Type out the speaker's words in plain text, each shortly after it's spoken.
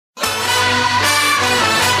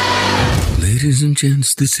Ladies and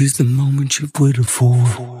gents, this is the moment you've waited for.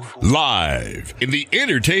 Live in the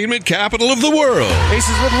entertainment capital of the world.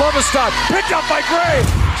 Aces with Lovestad, picked up by Gray.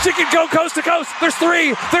 She can go coast to coast. There's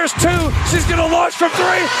three, there's two. She's going to launch from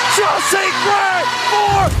three. Chelsea Gray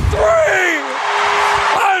for three.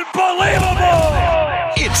 Unbelievable.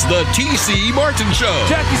 It's the T.C. Martin Show.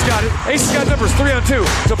 Jackie's got it. Ace has got numbers 3 on 2.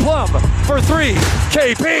 To Plum for 3.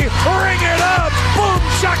 KP, ring it up. Boom,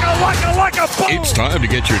 shaka, laka, boom. It's time to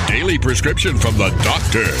get your daily prescription from the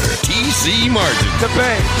doctor, T.C. Martin. To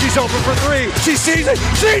Bay, she's open for 3. She sees it.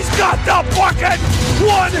 She's got the bucket.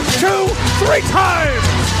 1, 2, 3 times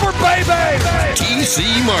for Baby. T.C.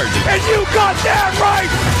 Martin. And you got that right.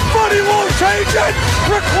 Money won't change it.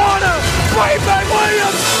 Raquana, Baby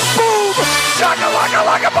Williams. Boom, shaka, laka,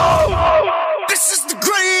 boom. This is the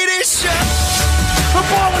greatest show. The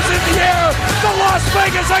ball is in the air. The Las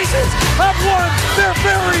Vegas Aces have won their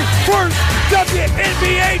very first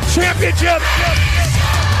WNBA championship.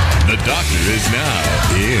 The doctor is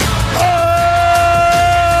now in.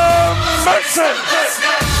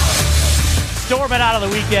 Storming out of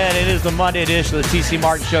the weekend, it is the Monday edition of the T.C.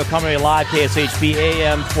 Martin Show, coming live, KSHB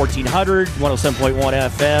AM 1400, 107.1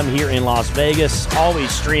 FM here in Las Vegas. Always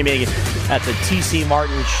streaming at the T.C.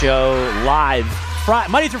 Martin Show live,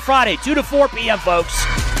 Monday through Friday, 2 to 4 p.m., folks.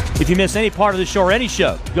 If you miss any part of the show or any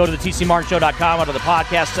show, go to the tcmartinshow.com under the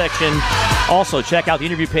podcast section. Also, check out the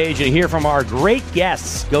interview page and hear from our great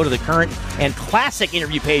guests. Go to the current and classic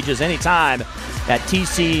interview pages anytime at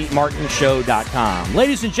tcmartinshow.com.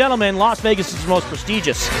 Ladies and gentlemen, Las Vegas' most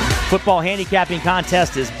prestigious football handicapping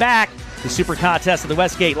contest is back. The Super Contest of the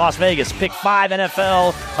Westgate, Las Vegas. Pick 5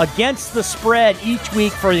 NFL against the spread each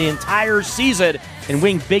week for the entire season and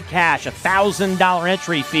win big cash, a $1,000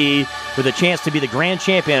 entry fee with a chance to be the grand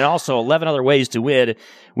champion, and also 11 other ways to win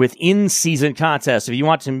with in-season contests. If you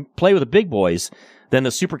want to play with the big boys, then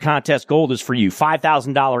the Super Contest Gold is for you.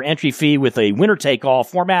 $5,000 entry fee with a winner-take-all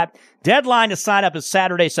format. Deadline to sign up is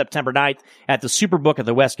Saturday, September 9th at the Superbook at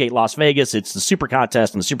the Westgate, Las Vegas. It's the Super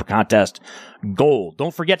Contest and the Super Contest Gold.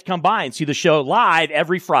 Don't forget to come by and see the show live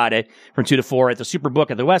every Friday from 2 to 4 at the Superbook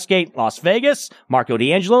at the Westgate, Las Vegas. Marco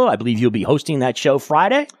D'Angelo, I believe you'll be hosting that show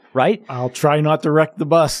Friday, right? I'll try not to wreck the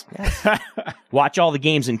bus. Watch all the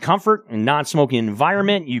games in comfort and non-smoking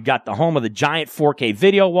environment. You've got the home of the giant 4K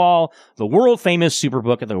video wall, the world-famous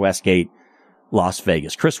Superbook at the Westgate, Las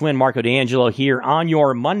Vegas. Chris Winn, Marco D'Angelo here on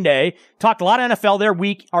your Monday. Talked a lot of NFL their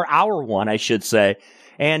week, or hour one, I should say.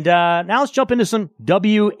 And now let's jump into some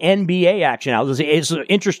WNBA action. Now, it's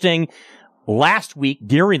interesting. Last week,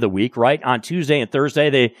 during the week, right, on Tuesday and Thursday,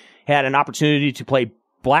 they had an opportunity to play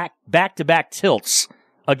back-to-back tilts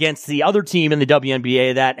against the other team in the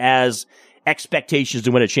WNBA that has expectations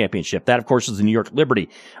to win a championship. That, of course, is the New York Liberty.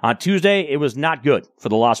 On Tuesday, it was not good for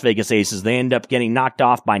the Las Vegas Aces. They end up getting knocked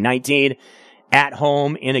off by 19 at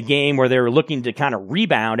home in a game where they were looking to kind of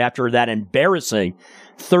rebound after that embarrassing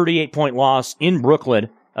 38-point loss in Brooklyn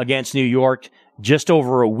against New York just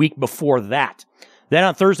over a week before that. Then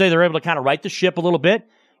on Thursday, they were able to kind of right the ship a little bit,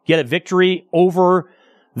 get a victory over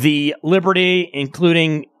the Liberty,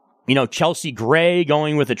 including, Chelsea Gray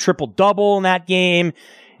going with a triple-double in that game.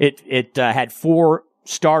 It had 4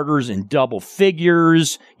 starters in double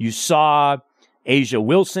figures. You saw Asia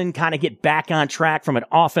Wilson kind of get back on track from an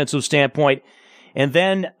offensive standpoint. And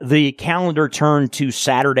then the calendar turned to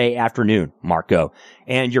Saturday afternoon, Marco.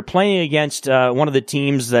 And you're playing against one of the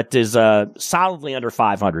teams that is solidly under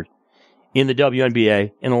 500 in the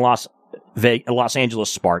WNBA, in the Los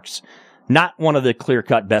Angeles Sparks. Not one of the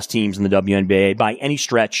clear-cut best teams in the WNBA by any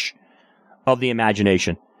stretch of the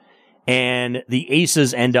imagination. And the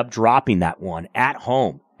Aces end up dropping that one at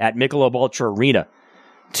home at Michelob Ultra Arena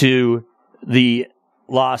to the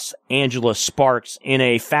Los Angeles Sparks in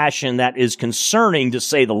a fashion that is concerning, to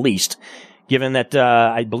say the least, given that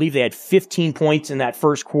I believe they had 15 points in that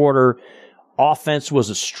first quarter. Offense was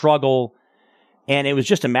a struggle, and it was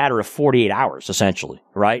just a matter of 48 hours, essentially,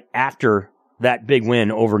 right, after that big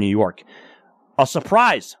win over New York. A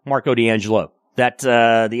surprise, Marco D'Angelo, that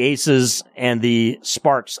the Aces and the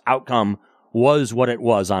Sparks outcome was what it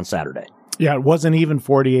was on Saturday. Yeah, it wasn't even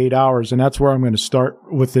 48 hours, and that's where I'm going to start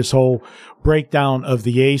with this whole breakdown of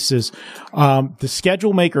the Aces. The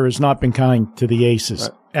schedule maker has not been kind to the Aces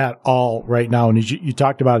at all right now. And as you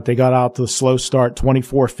talked about it, they got out to the slow start,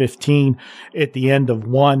 24-15 at the end of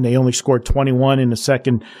one. They only scored 21 in the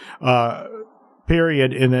second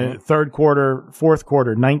period. In the third quarter, fourth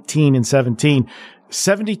quarter, 19 and 17.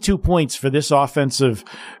 72 points for this offensive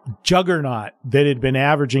juggernaut that had been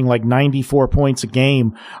averaging like 94 points a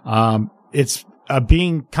game. It's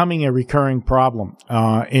becoming a recurring problem.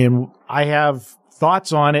 And I have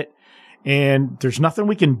thoughts on it. And there's nothing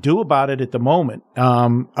we can do about it at the moment,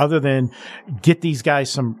 other than get these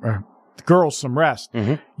guys girls some rest.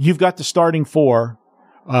 You've got the starting four.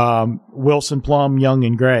 Wilson, Plum, Young,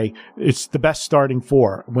 and Gray. It's the best starting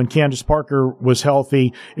four. When Candace Parker was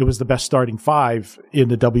healthy, it was the best starting five in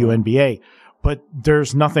the WNBA. But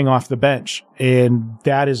there's nothing off the bench, and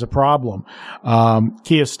that is a problem.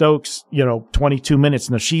 Kia Stokes, 22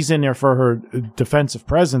 minutes. Now, she's in there for her defensive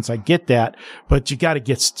presence. I get that, but you got to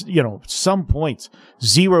get, some points.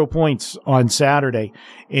 0 points on Saturday.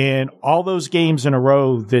 And all those games in a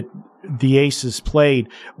row that the Aces played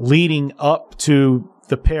leading up to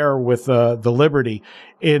the pair with the Liberty.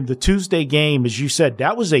 In the Tuesday game, as you said,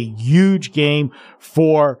 that was a huge game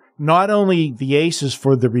for not only the Aces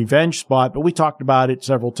for the revenge spot, but we talked about it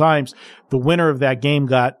several times. The winner of that game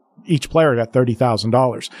each player got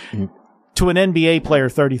 $30,000. To an NBA player,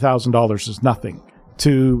 $30,000 is nothing.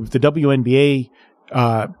 To the WNBA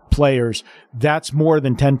players, that's more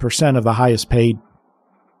than 10% of the highest paid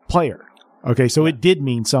player. Okay, so it did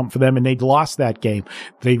mean something for them, and they'd lost that game.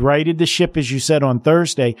 They righted the ship, as you said, on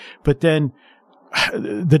Thursday, but then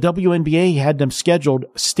the WNBA had them scheduled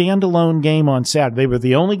standalone game on Saturday. They were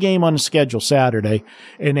the only game on the schedule Saturday,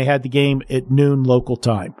 and they had the game at noon local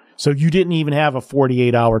time. So you didn't even have a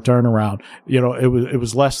 48-hour turnaround. It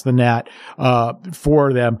was less than that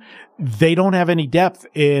for them. They don't have any depth,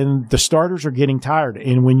 and the starters are getting tired.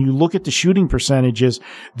 And when you look at the shooting percentages,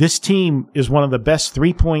 this team is one of the best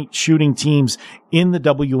three-point shooting teams in the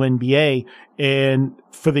WNBA. And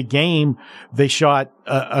for the game, they shot,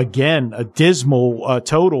 again, a dismal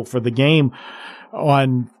total for the game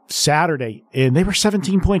on Saturday, and they were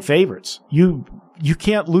 17-point favorites. You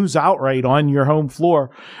can't lose outright on your home floor.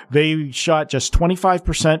 They shot just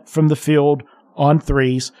 25% from the field on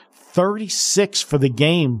threes, 36 for the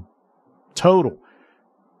game total.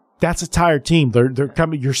 That's a tired team. They're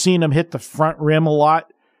coming. You're seeing them hit the front rim a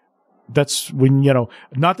lot. That's when,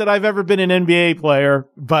 not that I've ever been an NBA player,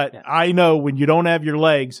 but I know when you don't have your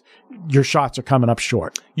legs, your shots are coming up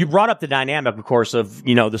short. You brought up the dynamic, of course, of,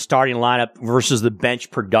 the starting lineup versus the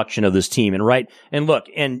bench production of this team. And look,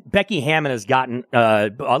 Becky Hammond has gotten a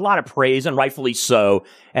lot of praise, and rightfully so,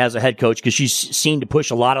 as a head coach, because she's seen to push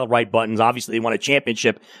a lot of the right buttons. Obviously, they won a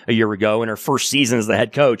championship a year ago in her first season as the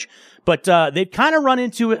head coach. But they've kind of run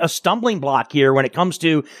into a stumbling block here when it comes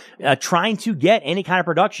to trying to get any kind of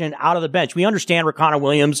production out of the bench. We understand Rakana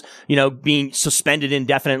Williams, being suspended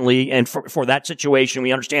indefinitely, and for that situation,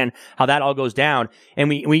 we understand how that all goes down. And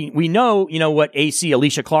we know, what AC,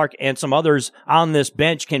 Alicia Clark, and some others on this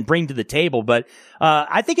bench can bring to the table. But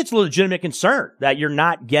I think it's a legitimate concern that you're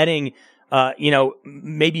not getting,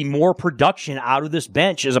 maybe more production out of this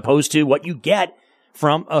bench as opposed to what you get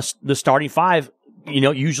from the starting five,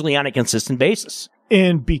 usually on a consistent basis.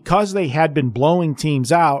 And because they had been blowing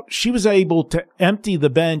teams out, she was able to empty the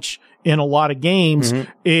bench in a lot of games.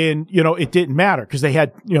 And, it didn't matter because they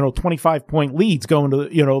had, 25-point leads going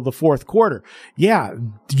to, the fourth quarter. Yeah,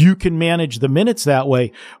 you can manage the minutes that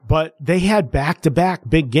way, but they had back-to-back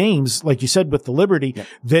big games, like you said, with the Liberty,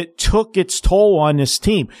 that took its toll on this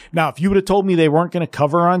team. Now, if you would have told me they weren't going to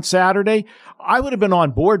cover on Saturday, I would have been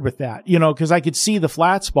on board with that, because I could see the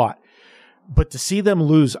flat spot. But to see them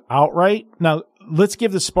lose outright, now let's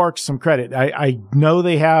give the Sparks some credit. I know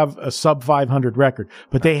they have a sub 500 record,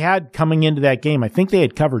 but they had coming into that game, I think they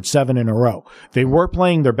had covered 7 in a row. They were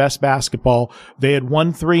playing their best basketball. They had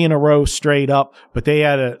won 3 in a row straight up, but they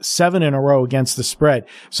had a 7 in a row against the spread.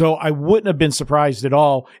 So I wouldn't have been surprised at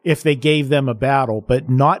all if they gave them a battle, but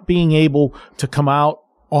not being able to come out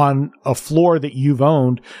on a floor that you've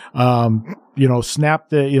owned, they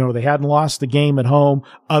hadn't lost the game at home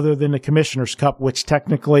other than the Commissioner's Cup, which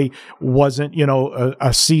technically wasn't,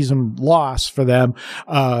 a season loss for them.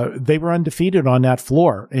 They were undefeated on that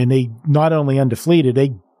floor, and they not only undefeated,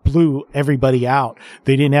 they blew everybody out.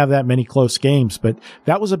 They didn't have that many close games, but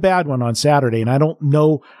that was a bad one on Saturday. And I don't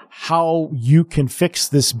know how you can fix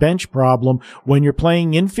this bench problem when you're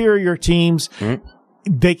playing inferior teams.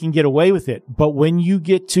 They can get away with it. But when you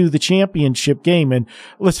get to the championship game, and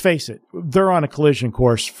let's face it, they're on a collision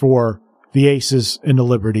course for the Aces and the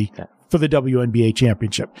Liberty for the WNBA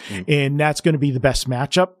championship. And that's going to be the best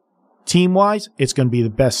matchup team-wise. It's going to be the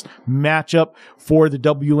best matchup for the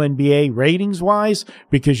WNBA ratings-wise,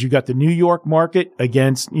 because you got the New York market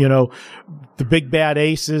against, the big bad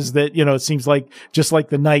Aces that, it seems like just like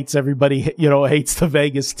the Knights, everybody, hates the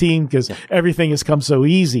Vegas team because everything has come so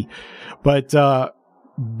easy. But,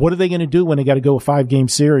 what are they going to do when they got to go a 5-game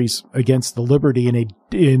series against the Liberty,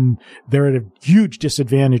 and they're at a huge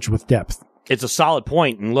disadvantage with depth? It's a solid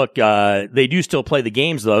point. And look, they do still play the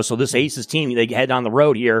games though. So this Aces team, they head on the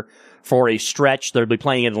road here for a stretch. They'll be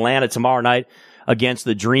playing in Atlanta tomorrow night against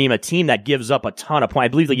the Dream, a team that gives up a ton of points. I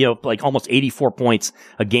believe they give up like almost 84 points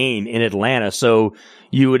a game in Atlanta. So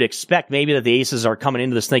you would expect maybe that the Aces are coming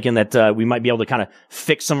into this thinking that we might be able to kind of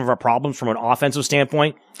fix some of our problems from an offensive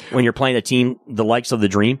standpoint when you're playing a team the likes of the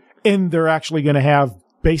Dream. And they're actually going to have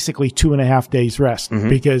basically 2.5 days rest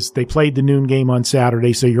because they played the noon game on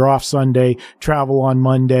Saturday. So you're off Sunday, travel on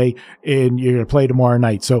Monday, and you're going to play tomorrow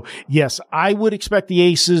night. So yes, I would expect the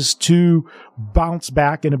Aces to bounce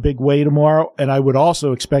back in a big way tomorrow. And I would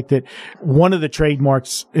also expect that one of the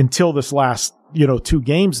trademarks until this last, 2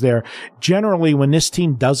 games there, generally when this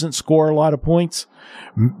team doesn't score a lot of points,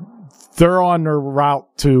 they're on their route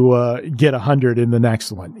to get 100 in the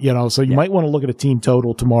next one, so you might want to look at a team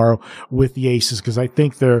total tomorrow with the Aces because I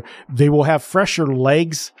think they will have fresher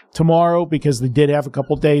legs tomorrow because they did have a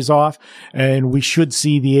couple days off, and we should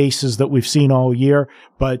see the Aces that we've seen all year.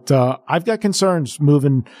 But I've got concerns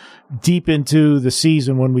moving deep into the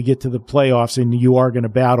season when we get to the playoffs, and you are going to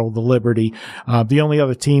battle the Liberty. The only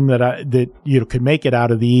other team that could make it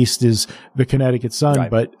out of the East is the Connecticut Sun,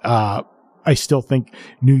 right. But I still think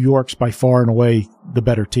New York's by far and away the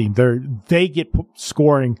better team. They get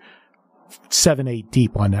scoring 7-8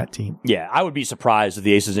 deep on that team. Yeah, I would be surprised if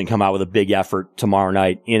the Aces didn't come out with a big effort tomorrow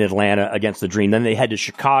night in Atlanta against the Dream. Then they head to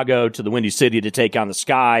Chicago to the Windy City to take on the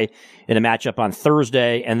Sky in a matchup on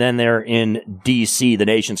Thursday, and then they're in D.C., the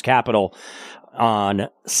nation's capital, on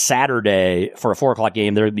Saturday for a 4:00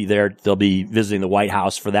 game. They'll be there. They'll be visiting the White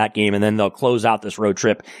House for that game, and then they'll close out this road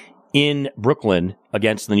trip in Brooklyn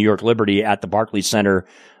against the New York Liberty at the Barclays Center.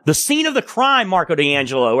 The scene of the crime, Marco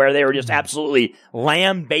D'Angelo, where they were just absolutely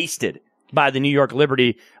lambasted by the New York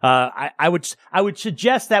Liberty. I would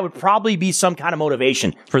suggest that would probably be some kind of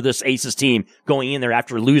motivation for this Aces team going in there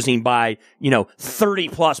after losing by, 30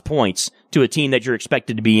 plus points to a team that you're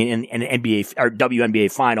expected to be in an NBA or WNBA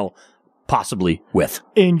final possibly with.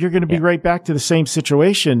 And you're going to be right back to the same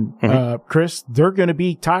situation, Chris. They're going to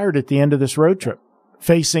be tired at the end of this road trip,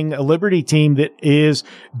 facing a Liberty team that is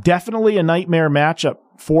definitely a nightmare matchup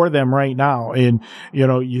for them right now. And,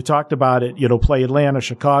 you talked about it, play Atlanta,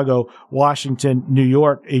 Chicago, Washington, New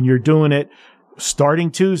York, and you're doing it starting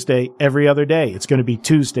Tuesday every other day. It's going to be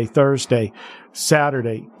Tuesday, Thursday,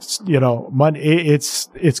 Saturday, Monday. It's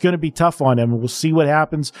going to be tough on them. We'll see what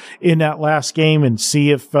happens in that last game and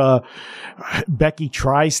see if Becky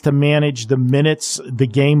tries to manage the minutes the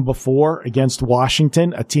game before against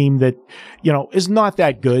Washington, a team that, is not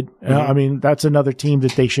that good. I mean, that's another team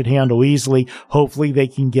that they should handle easily. Hopefully they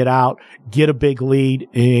can get out, get a big lead,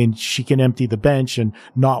 and she can empty the bench and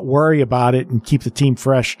not worry about it and keep the team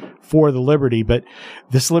fresh for the Liberty. But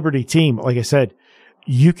this Liberty team, like I said,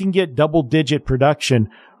 you can get double-digit production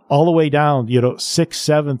all the way down, 6th,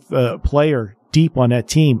 7th player deep on that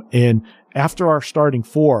team. And after our starting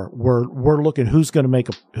 4, we're looking who's going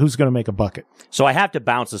to make a bucket. So I have to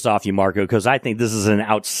bounce this off you, Marco, because I think this is an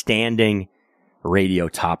outstanding radio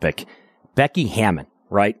topic. Becky Hammon,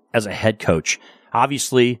 right, as a head coach.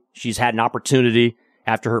 Obviously, she's had an opportunity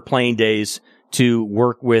after her playing days to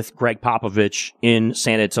work with Greg Popovich in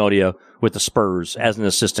San Antonio with the Spurs as an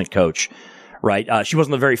assistant coach. Right. She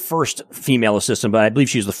wasn't the very first female assistant, but I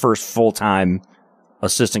believe she was the first full-time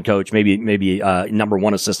assistant coach, maybe number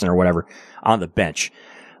 1 assistant or whatever on the bench.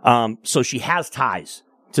 So she has ties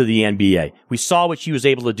to the NBA. We saw what she was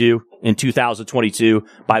able to do in 2022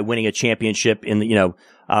 by winning a championship in the,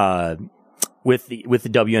 with the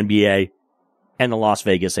WNBA and the Las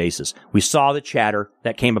Vegas Aces. We saw the chatter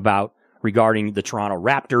that came about regarding the Toronto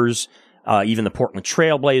Raptors, even the Portland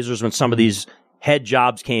Trail Blazers when some of these head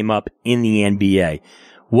jobs came up in the NBA.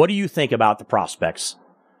 What do you think about the prospects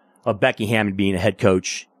of Becky Hammon being a head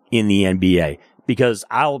coach in the NBA? Because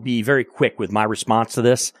I'll be very quick with my response to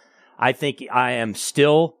this. I think I am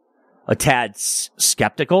still a tad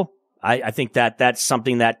skeptical. I think that that's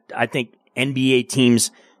something that I think NBA teams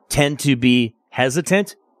tend to be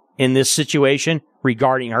hesitant in this situation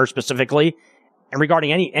regarding her specifically and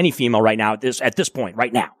regarding any female right now at this point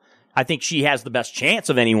right now. I think she has the best chance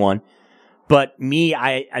of anyone. But me,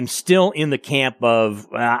 I'm still in the camp of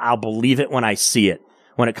I'll believe it when I see it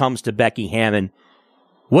when it comes to Becky Hammon.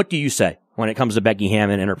 What do you say when it comes to Becky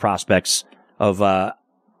Hammon and her prospects of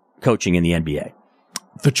coaching in the NBA?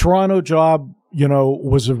 The Toronto job,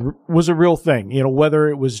 was a real thing. Whether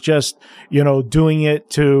it was just, doing it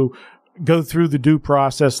to go through the due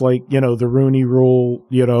process like, the Rooney Rule,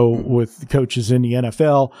 with coaches in the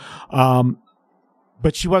NFL.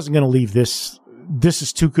 But she wasn't going to leave this. This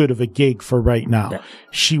is too good of a gig for right now. Yeah.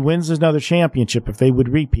 She wins another championship if they would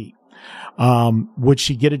repeat. Would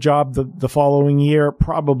she get a job the following year?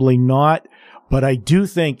 Probably not. But I do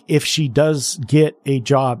think if she does get a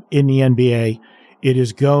job in the NBA, it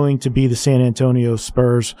is going to be the San Antonio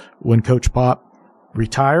Spurs when Coach Pop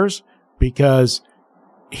retires, because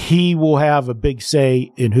he will have a big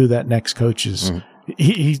say in who that next coach is.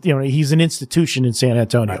 He's an institution in San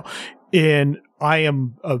Antonio. And I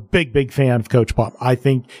am a big fan of Coach Pop. I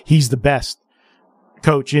think he's the best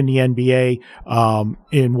coach in the NBA,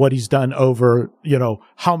 in what he's done over,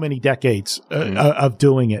 how many decades of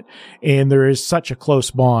doing it. And there is such a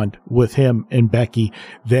close bond with him and Becky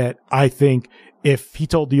that I think if he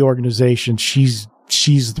told the organization she's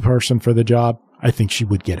the person for the job, I think she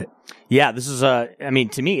would get it. Yeah, this is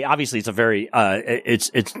to me, obviously it's a very,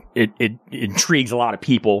 it intrigues a lot of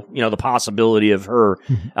people, the possibility of her,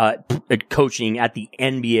 coaching at the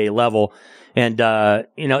NBA level. And,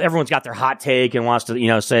 everyone's got their hot take and wants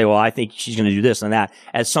to, say, well, I think she's going to do this and that.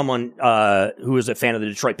 As someone, who is a fan of the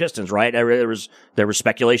Detroit Pistons, right? There was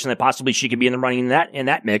speculation that possibly she could be in the running in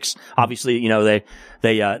that mix. Obviously,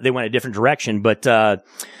 they went a different direction, but,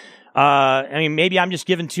 maybe I'm just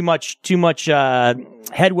giving too much,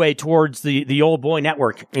 headway towards the old boy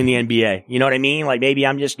network in the NBA. You know what I mean? Like maybe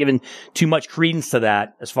I'm just giving too much credence to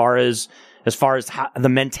that as far as the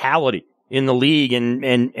mentality in the league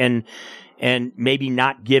and maybe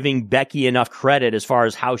not giving Becky enough credit as far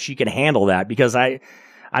as how she can handle that, because I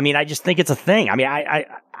just think it's a thing.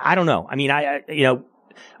 I don't know.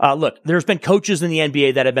 Look, there's been coaches in the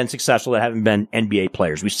NBA that have been successful that haven't been NBA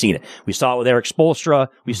players. We've seen it. We saw it with Eric Spoelstra.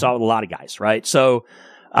 We saw it with a lot of guys, right? So,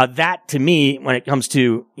 that to me, when it comes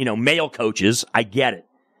to, male coaches, I get it.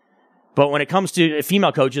 But when it comes to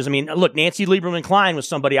female coaches, look, Nancy Lieberman-Klein was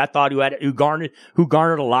somebody I thought who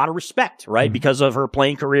garnered a lot of respect, right? Because of her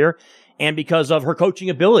playing career and because of her coaching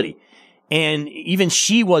ability. And even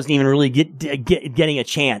she wasn't even really getting a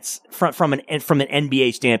chance from an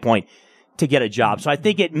NBA standpoint to get a job. So I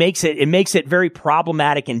think it makes it very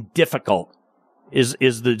problematic and difficult is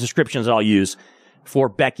the descriptions I'll use for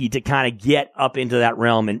Becky to kind of get up into that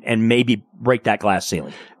realm and maybe break that glass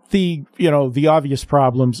ceiling. The obvious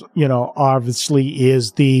problems, obviously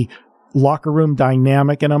is the locker room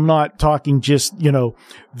dynamic. And I'm not talking just,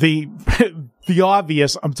 the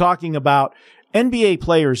obvious. I'm talking about NBA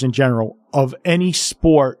players in general of any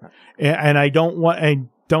sport. And I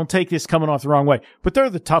don't take this coming off the wrong way, but they're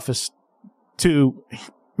the toughest to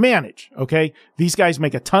manage. Okay. These guys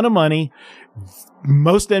make a ton of money.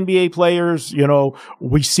 Most NBA players,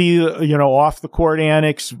 we see, off the court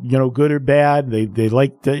antics, good or bad. They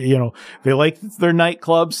like the, they like their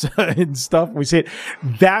nightclubs and stuff. We see it.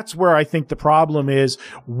 That's where I think the problem is.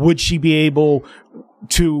 Would she be able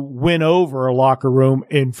to win over a locker room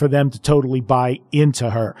and for them to totally buy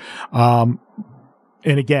into her?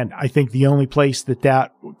 And again, I think the only place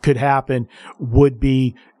that could happen would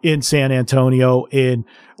be in San Antonio. And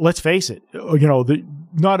let's face it,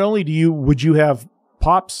 not only would you have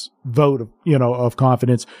Pop's vote of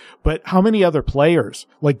confidence, but how many other players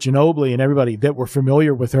like Ginobili and everybody that were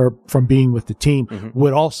familiar with her from being with the team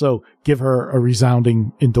would also give her a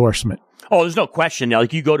resounding endorsement? Oh, there's no question. Now,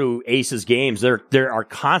 like you go to Aces games, there are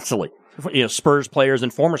constantly, Spurs players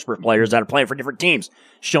and former Spurs players that are playing for different teams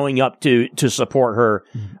showing up to support her,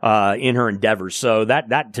 in her endeavors. So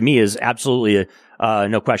that to me is absolutely,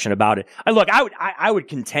 no question about it. I would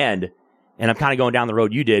contend, and I'm kind of going down the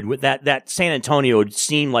road you did with that San Antonio would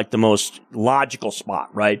seem like the most logical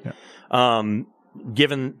spot, right? Yeah.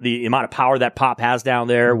 Given the amount of power that Pop has down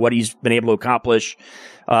there, what he's been able to accomplish,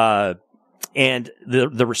 and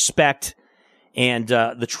the respect and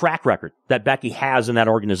the track record that Becky has in that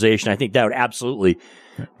organization, I think that would absolutely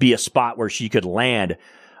be a spot where she could land.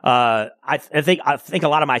 I think a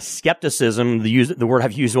lot of my skepticism, the word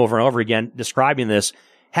I've used over and over again describing this,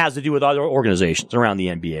 has to do with other organizations around the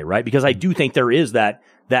NBA, right? Because I do think there is that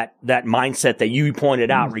mindset that you pointed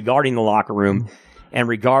out regarding the locker room and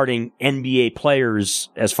regarding NBA players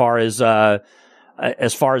as far as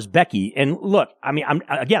Becky. And look, I'm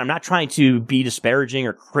not trying to be disparaging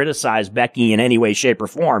or criticize Becky in any way, shape, or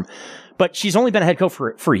form, but she's only been a head coach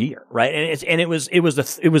for a year, right? And it was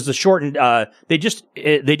the shortened, they just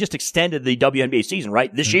extended the WNBA season,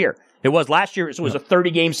 right? This year. It was last year. So it was a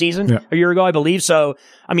 30-game season a year ago, I believe. So,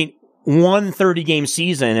 one 30-game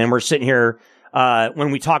season, and we're sitting here, when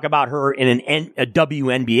we talk about her in a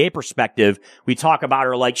WNBA perspective, we talk about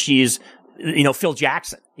her like she's, Phil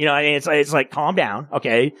Jackson. It's like, calm down.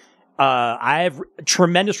 Okay. I have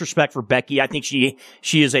tremendous respect for Becky. I think she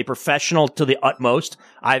is a professional to the utmost.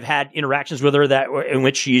 I've had interactions with her in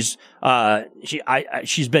which I've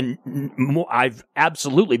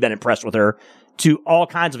absolutely been impressed with her to all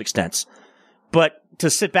kinds of extents. But to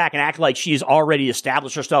sit back and act like she's already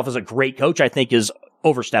established herself as a great coach, I think is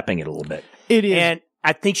overstepping it a little bit. It is. And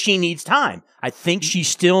I think she needs time. I think she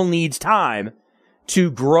still needs time to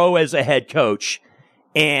grow as a head coach.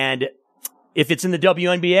 And if it's in the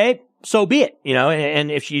WNBA, so be it, and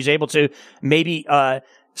if she's able to maybe,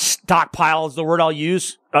 stockpile is the word I'll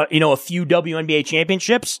use, a few WNBA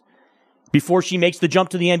championships before she makes the jump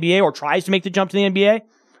to the NBA or tries to make the jump to the NBA,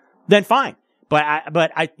 then fine. But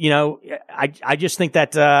I just think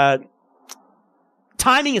that,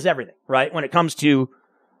 timing is everything, right? When it comes to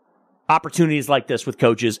opportunities like this with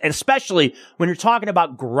coaches, and especially when you're talking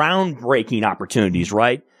about groundbreaking opportunities,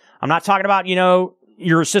 right? I'm not talking about,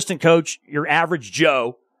 your assistant coach, your average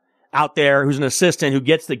Joe out there who's an assistant who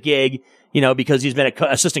gets the gig, because he's been an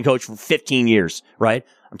assistant coach for 15 years, right?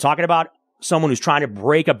 I'm talking about someone who's trying to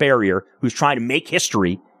break a barrier, who's trying to make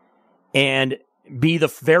history and be the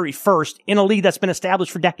very first in a league that's been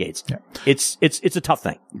established for decades. Yeah. It's a tough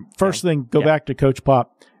thing. First thing, go back to Coach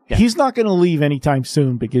Pop. Yeah. He's not going to leave anytime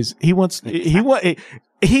soon because he's such a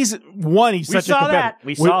competitor.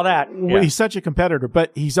 We saw that. Yeah. He's such a competitor,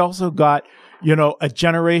 but he's also got, a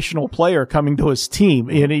generational player coming to his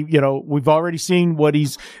team. And we've already seen what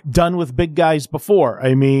he's done with big guys before.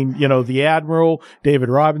 I mean, the Admiral, David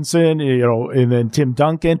Robinson, and then Tim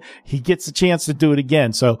Duncan, he gets a chance to do it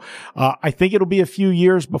again. So, I think it'll be a few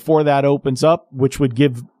years before that opens up, which would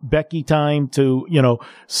give Becky time to,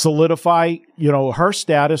 solidify, her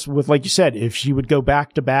status with, like you said, if she would go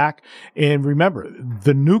back to back. And remember,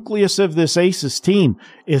 the nucleus of this Aces team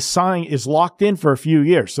is locked in for a few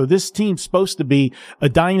years. So this team's supposed to be a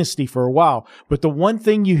dynasty for a while. But the one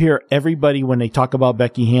thing you hear everybody when they talk about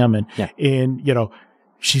Becky Hammon, and,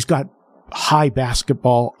 she's got high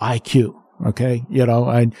basketball IQ. Okay.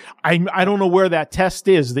 And I don't know where that test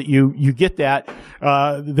is that you get that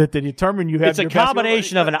they determine you have. It's a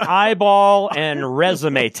combination of an eyeball and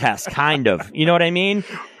resume test, kind of. You know what I mean?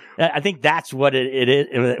 I think that's what it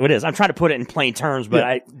is. I'm trying to put it in plain terms, but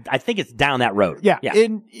I think it's down that road. Yeah.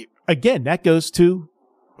 And again, that goes to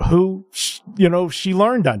who, she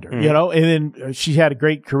learned under, and then she had a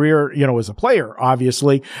great career, as a player,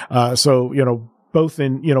 obviously. Both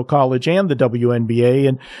in, college and the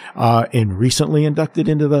WNBA and recently inducted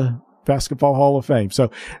into the Basketball Hall of Fame.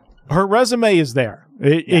 So her resume is there.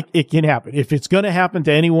 It can happen. If it's going to happen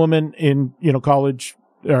to any woman in, college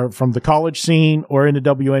or from the college scene or in the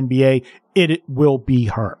WNBA, it will be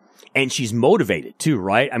her. And she's motivated too,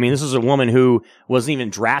 right? I mean, this is a woman who wasn't even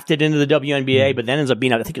drafted into the WNBA, but then ends up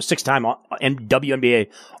being, I think, a 6-time WNBA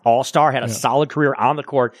All-Star, had a solid career on the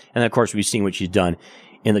court. And then, of course, we've seen what she's done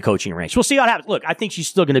in the coaching ranks. We'll see what happens. Look, I think she's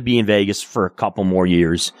still going to be in Vegas for a couple more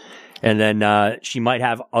years. And then, she might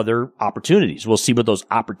have other opportunities. We'll see what those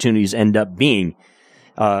opportunities end up being.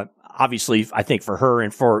 Obviously, I think for her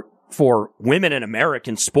and for women in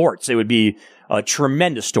American sports, it would be a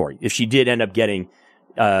tremendous story if she did end up getting,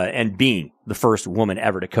 and being the first woman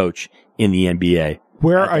ever to coach in the NBA.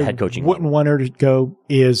 Where I wouldn't want her to go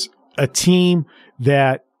is a team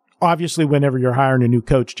that, obviously, whenever you're hiring a new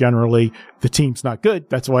coach, generally the team's not good.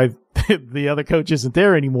 That's why the other coach isn't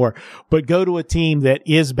there anymore. But go to a team that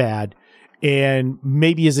is bad, and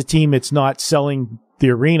maybe as a team that's not selling the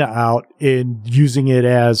arena out and using it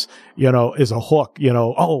as, as a hook,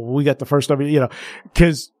 oh, we got the first of it,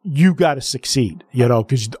 cause you got to succeed,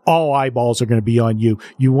 cause all eyeballs are going to be on you.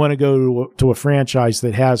 You want to go to a franchise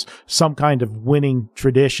that has some kind of winning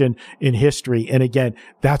tradition in history. And again,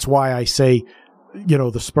 that's why I say,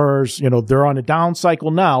 the Spurs, they're on a down cycle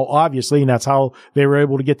now, obviously, and that's how they were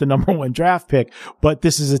able to get the number 1 draft pick. But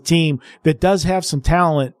this is a team that does have some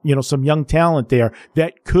talent, some young talent there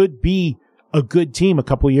that could be a good team a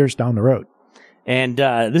couple of years down the road. And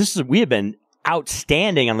we have been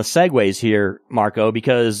outstanding on the segues here, Marco,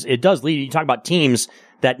 because it does lead. You talk about teams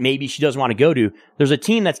that maybe she doesn't want to go to. There's a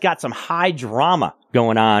team that's got some high drama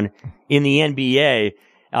going on in the NBA.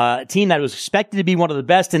 A team that was expected to be one of the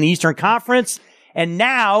best in the Eastern Conference. And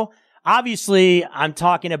now, obviously, I'm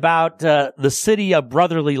talking about the city of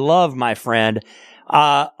brotherly love, my friend.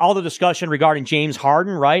 All the discussion regarding James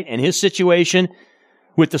Harden, right, and his situation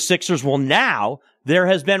with the Sixers. Well, now there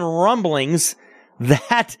has been rumblings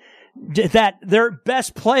that their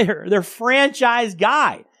best player, their franchise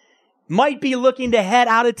guy, might be looking to head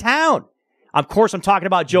out of town. Of course, I'm talking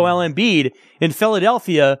about Joel Embiid in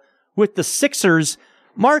Philadelphia with the Sixers.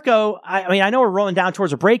 Marco, I know we're rolling down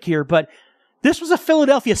towards a break here, but this was a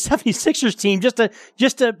Philadelphia 76ers team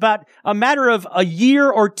just about a matter of a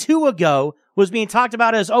year or two ago was being talked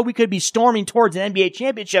about as, we could be storming towards an NBA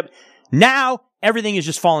championship. Now, everything is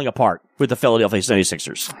just falling apart with the Philadelphia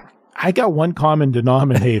 76ers. I got one common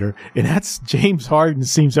denominator, and that's James Harden.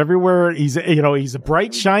 Seems everywhere. He's a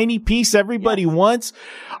bright, shiny piece everybody wants.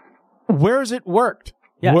 Where's it worked?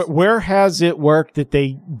 Yes. Where has it worked that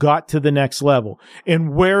they got to the next level?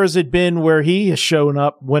 And where has it been where he has shown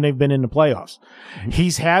up when they've been in the playoffs?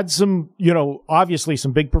 He's had some, obviously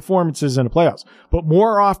some big performances in the playoffs, but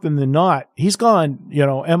more often than not, he's gone,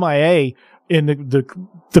 MIA in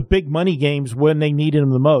the big money games when they needed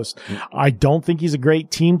him the most. I don't think he's a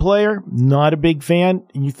great team player. Not a big fan.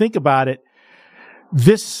 And you think about it,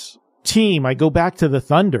 this team, I go back to the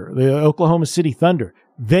Thunder, the Oklahoma City Thunder.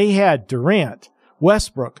 They had Durant,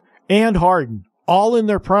 Westbrook, and Harden all in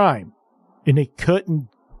their prime, and they couldn't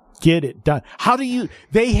get it done.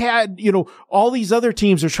 They had, all these other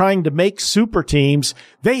teams are trying to make super teams.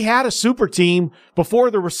 They had a super team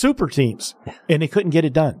before there were super teams, and they couldn't get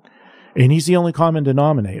it done. And he's the only common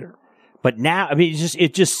denominator. But now,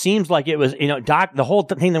 it just seems like it was, Doc, the whole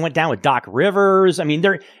thing that went down with Doc Rivers. When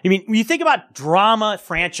you think about drama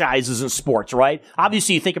franchises in sports, right?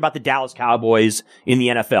 Obviously, you think about the Dallas Cowboys in the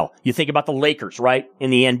NFL. You think about the Lakers, right?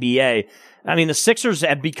 In the NBA. The Sixers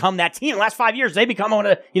have become that team. In the last 5 years, they become one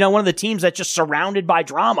of the teams that's just surrounded by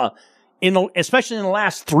drama especially in the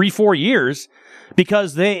last 3-4 years,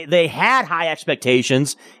 because they had high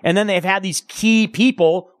expectations, and then they've had these key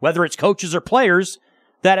people, whether it's coaches or players,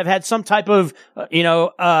 that have had some type of,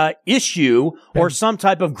 issue or some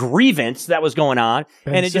type of grievance that was going on.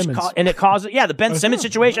 Ben and Simmons. it caused, the Ben Simmons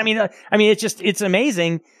situation. It's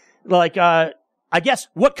amazing. Like, I guess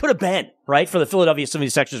what could have been, right? For the Philadelphia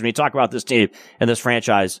 76ers when you talk about this team and this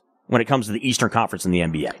franchise when it comes to the Eastern Conference in the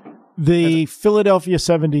NBA. The Philadelphia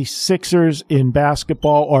 76ers in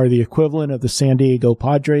basketball are the equivalent of the San Diego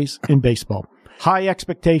Padres in baseball. High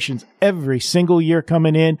expectations every single year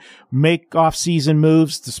coming in, make off-season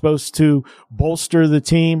moves that's supposed to bolster the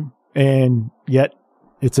team, and yet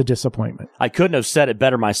it's a disappointment. I couldn't have said it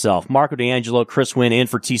better myself. Marco D'Angelo, Chris Winn in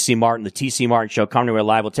for TC Martin, the TC Martin Show coming to you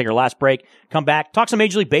live. We'll take our last break, come back, talk some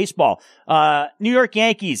Major League Baseball. New York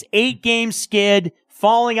Yankees, 8-game skid,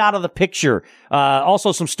 falling out of the picture.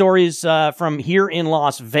 Also some stories from here in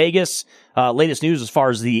Las Vegas. Latest news as far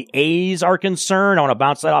as the A's are concerned. I want to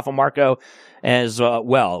bounce that off of Marco as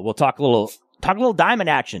well. We'll talk a little diamond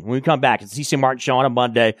action when we come back. It's the TC Martin Show on a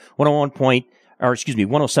Monday,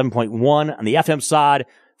 107.1 on the FM side,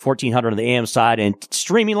 1400 on the AM side, and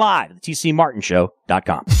streaming live at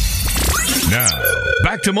tcmartinshow.com. Now,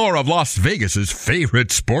 back to more of Las Vegas's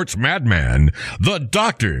favorite sports madman, the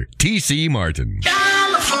Dr. T.C. Martin.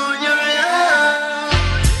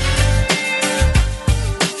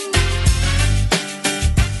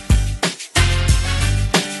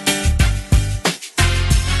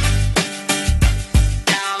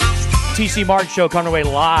 TC Martin Show coming away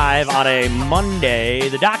live on a Monday.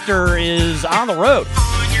 The doctor is on the road.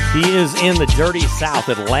 He is in the dirty South,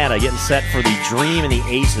 Atlanta, getting set for the Dream and the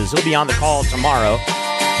Aces. He'll be on the call tomorrow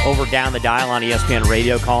over down the dial on ESPN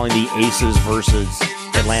Radio, calling the Aces versus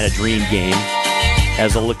Atlanta Dream game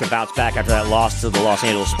as they'll look to bounce back after that loss to the Los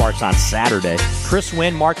Angeles Sparks on Saturday. Chris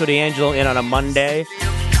Winn, Marco D'Angelo in on a Monday.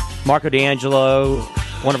 Marco D'Angelo,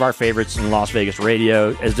 one of our favorites in Las Vegas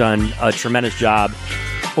radio, has done a tremendous job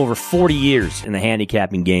over 40 years in the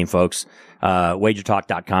handicapping game, folks.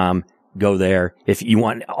 Wagertalk.com. Go there. If you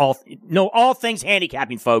want all things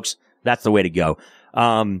handicapping, folks, that's the way to go.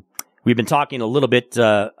 We've been talking a little bit,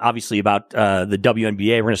 obviously about, the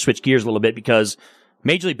WNBA. We're going to switch gears a little bit because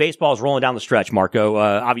Major League Baseball is rolling down the stretch, Marco.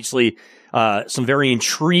 Obviously, some very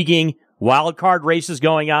intriguing wild card races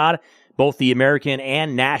going on, both the American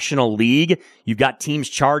and National League. You've got teams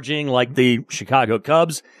charging like the Chicago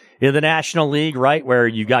Cubs in the National League, right? Where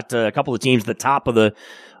you got a couple of teams at the top of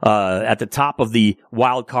the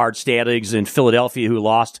wild card standings in Philadelphia who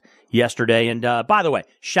lost yesterday. And, by the way,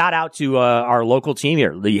 shout out to, our local team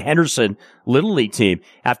here, the Henderson Little League team.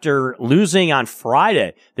 After losing on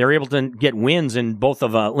Friday, they were able to get wins in both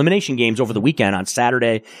of, elimination games over the weekend on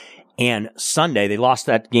Saturday and Sunday. They lost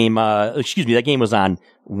that game, that game was on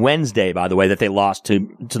Wednesday, by the way, that they lost to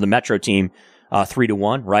the Metro team,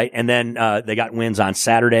 3-1, right? And then, they got wins on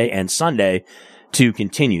Saturday and Sunday to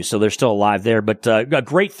continue. So they're still alive there, but a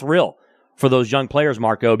great thrill for those young players,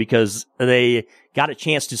 Marco, because they got a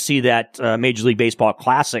chance to see that Major League Baseball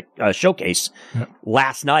Classic showcase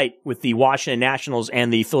last night with the Washington Nationals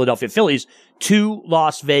and the Philadelphia Phillies, two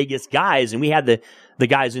Las Vegas guys. And we had the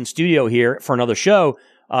guys in studio here for another show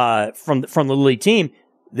from the Little League team.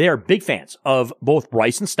 They are big fans of both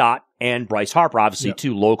Bryson Stott and Bryce Harper, obviously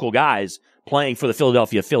two local guys playing for the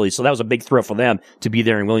Philadelphia Phillies. So that was a big thrill for them to be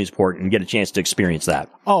there in Williamsport and get a chance to experience that.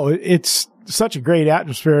 Oh, it's such a great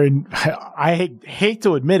atmosphere. And I hate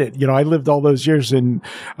to admit it. I lived all those years in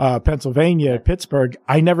Pennsylvania, Pittsburgh.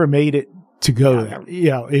 I never made it to go there.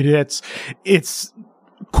 It's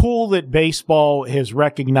cool that baseball has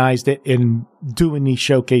recognized it in doing these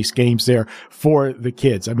showcase games there for the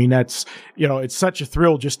kids. I mean, that's, it's such a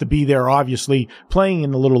thrill just to be there, obviously playing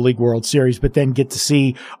in the Little League World Series, but then get to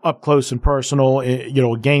see up close and personal,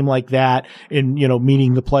 a game like that and,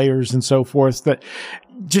 meeting the players and so forth. That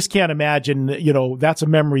just can't imagine, that's a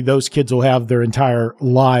memory those kids will have their entire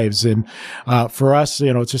lives. And, for us,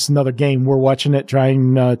 it's just another game. We're watching it,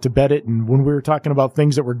 trying to bet it. And when we were talking about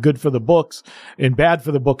things that were good for the books and bad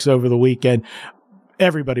for the books over the weekend,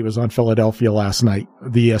 everybody was on Philadelphia last night,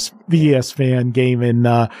 the ES fan game,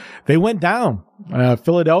 and they went down.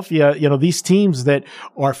 Philadelphia, these teams that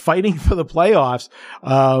are fighting for the playoffs,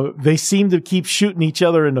 they seem to keep shooting each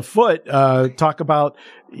other in the foot. Talk about,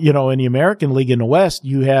 in the American League in the West,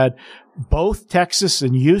 you had both Texas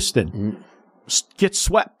and Houston get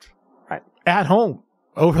swept at home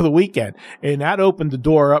over the weekend. And that opened the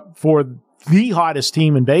door up for the hottest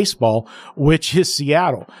team in baseball, which is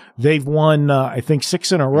Seattle. They've won, I think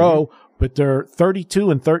 6 in a row, but they're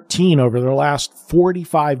 32-13 over their last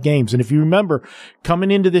 45 games. And if you remember, coming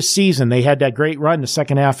into this season, they had that great run the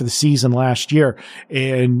second half of the season last year.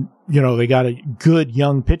 And, they got a good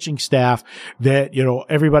young pitching staff that,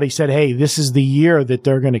 everybody said, hey, this is the year that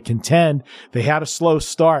they're going to contend. They had a slow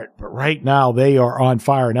start, but right now they are on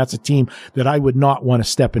fire. And that's a team that I would not want to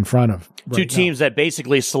step in front of. Two teams that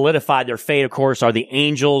basically solidified their fate, of course, are the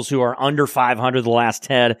Angels, who are under 500 the last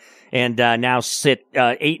 10 and now sit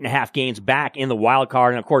 8.5 games back in the wild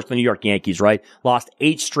card. And of course, the New York Yankees, right, lost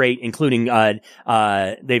 8 straight, including they're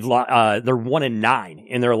 1-9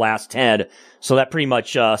 in their last 10. So that pretty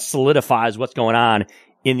much solidifies what's going on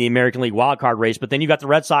in the American League wild card race. But then you got the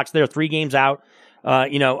Red Sox there, 3 games out,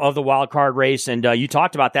 of the wild card race. And you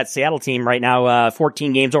talked about that Seattle team right now,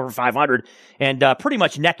 14 games over 500, and pretty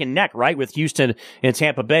much neck and neck, right, with Houston and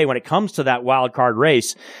Tampa Bay when it comes to that wild card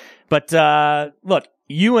race. But look,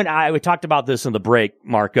 you and we talked about this in the break,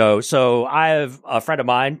 Marco. So I have a friend of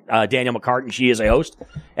mine, Danielle McCartan. She is a host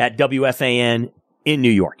at WFAN in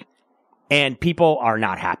New York. And people are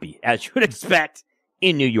not happy, as you would expect,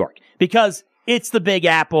 in New York, because it's the Big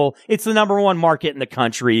Apple. It's the number 1 market in the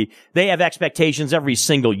country. They have expectations every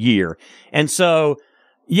single year. And so,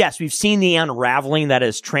 yes, we've seen the unraveling that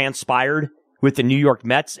has transpired with the New York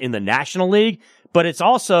Mets in the National League, but it's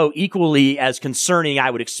also equally as concerning,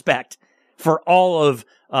 I would expect, for all of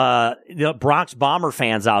the Bronx Bomber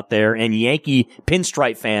fans out there and Yankee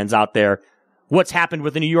pinstripe fans out there, what's happened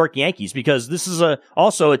with the New York Yankees, because this is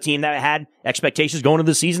also a team that had expectations going into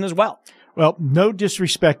the season as well. Well, no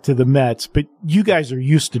disrespect to the Mets, but you guys are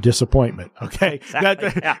used to disappointment, okay?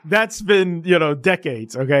 Exactly, That's been,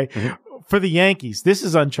 decades, okay? Mm-hmm. For the Yankees, this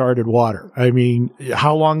is uncharted water. I mean,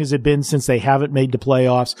 how long has it been since they haven't made the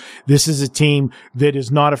playoffs? This is a team that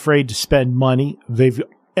is not afraid to spend money. They've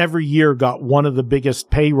every year got one of the biggest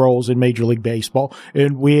payrolls in Major League Baseball.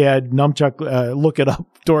 And we had Numchuck look it up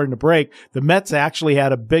during the break. The Mets actually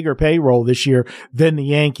had a bigger payroll this year than the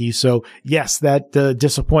Yankees. So yes, that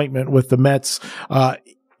disappointment with the Mets,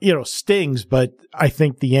 stings, but I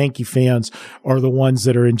think the Yankee fans are the ones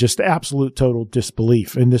that are in just absolute total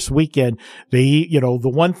disbelief. And this weekend, the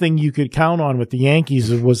one thing you could count on with the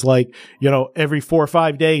Yankees was every 4 or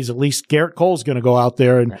 5 days, at least Garrett Cole's going to go out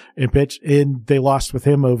there and pitch. And they lost with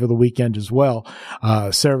him over the weekend as well.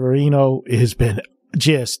 Severino has been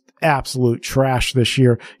just absolute trash this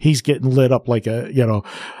year. He's getting lit up like a,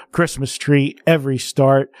 Christmas tree every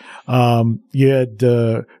start. You had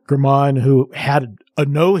Germán, who had a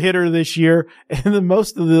no-hitter this year, and then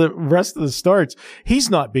most of the rest of the starts, he's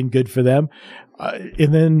not been good for them.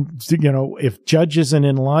 And then, if Judge isn't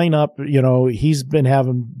in lineup, he's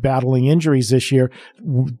been battling injuries this year.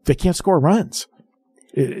 They can't score runs.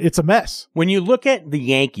 It's a mess. When you look at the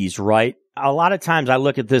Yankees, right, a lot of times I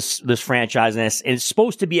look at this franchise, and it's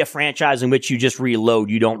supposed to be a franchise in which you just reload,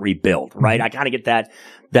 you don't rebuild, right? Mm-hmm. I kind of get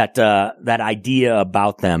that idea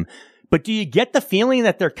about them. But do you get the feeling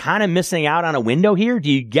that they're kind of missing out on a window here?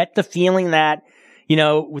 Do you get the feeling that,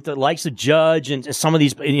 with the likes of Judge and some of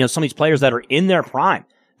these players that are in their prime,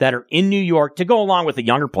 that are in New York, to go along with the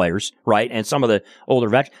younger players, right, and some of the older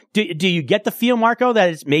veterans, do you get the feel, Marco,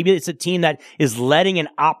 that maybe it's a team that is letting an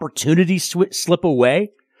opportunity slip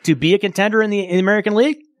away to be a contender in the American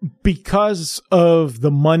League? Because of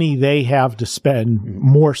the money they have to spend,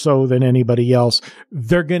 more so than anybody else,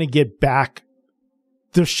 they're going to get back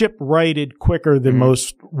the ship righted quicker than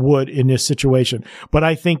most would in this situation. But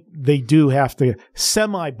I think they do have to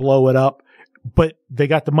semi blow it up, but they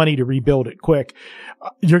got the money to rebuild it quick.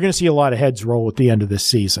 You're going to see a lot of heads roll at the end of this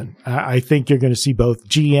season. I think you're going to see both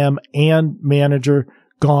GM and manager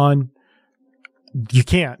gone. You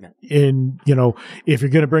can't. And, if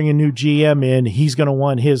you're going to bring a new GM in, he's going to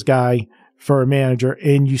want his guy for a manager,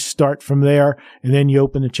 and you start from there, and then you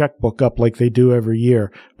open the checkbook up like they do every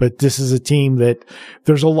year. But this is a team that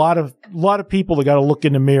there's a lot of people that got to look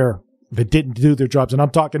in the mirror that didn't do their jobs. And I'm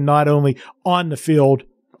talking not only on the field,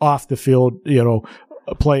 off the field,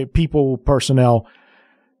 personnel.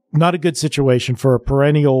 Not a good situation for a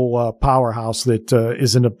perennial powerhouse that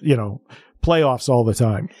is in playoffs all the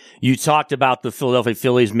time. You talked about the Philadelphia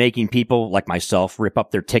Phillies making people like myself rip up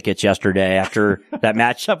their tickets yesterday after that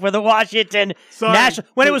matchup with the Washington Nationals,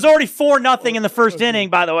 when it was already 4-0 in the first inning,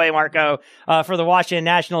 by the way, Marco, for the Washington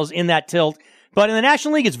Nationals in that tilt. But in the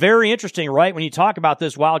National League, it's very interesting, right? When you talk about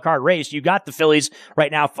this wild card race, you got the Phillies right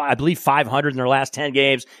now, I believe 500 in their last 10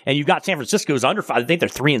 games, and you've got San Francisco who's under 5. I think they're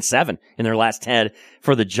 3-7 in their llast 10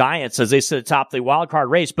 for the Giants as they sit atop the wild card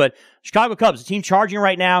race. But Chicago Cubs, a team charging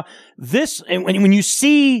right now. And when you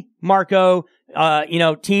see, Marco,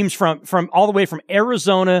 teams from all the way from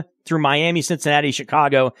Arizona through Miami, Cincinnati,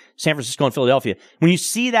 Chicago, San Francisco, and Philadelphia, when you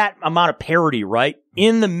see that amount of parity, right,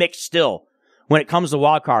 in the mix still, when it comes to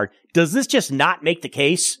wild card, does this just not make the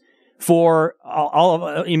case for all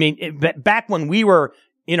of, back when we were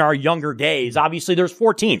in our younger days, obviously there's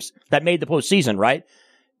 4 teams that made the postseason, right?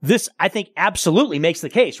 This, I think, absolutely makes the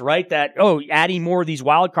case, right? That, adding more of these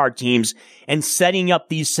wild card teams and setting up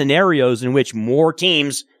these scenarios in which more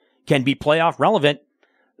teams can be playoff relevant.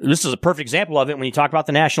 This is a perfect example of it when you talk about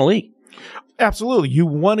the National League. Absolutely. You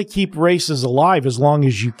want to keep races alive as long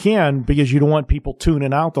as you can because you don't want people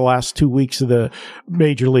tuning out the last 2 weeks of the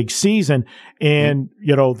Major League season. And,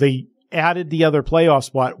 they added the other playoff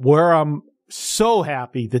spot where I'm so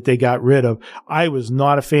happy that they got rid of. I was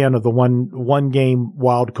not a fan of the one game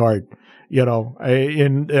wild card,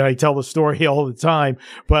 and I tell the story all the time,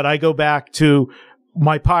 but I go back to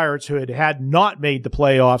my Pirates, who had not made the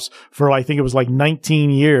playoffs for, I think it was like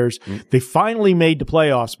 19 years. They finally made the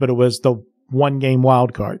playoffs, but it was the 1 game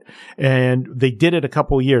wild card. And they did it a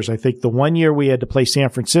couple of years. I think the 1 year we had to play San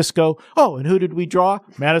Francisco. Oh, and who did we draw?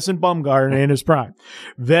 Madison Bumgarner in his prime.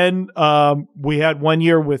 Then, we had 1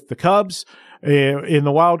 year with the Cubs in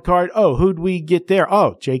the wild card. Oh, who'd we get there?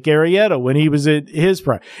 Oh, Jake Arrieta when he was in his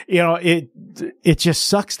prime. It just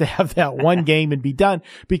sucks to have that 1 game and be done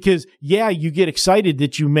because, you get excited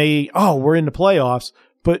that we're in the playoffs,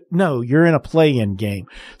 but no, you're in a play-in game.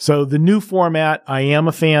 So the new format, I am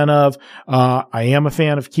a fan of. I am a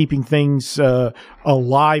fan of keeping things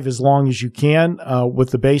alive as long as you can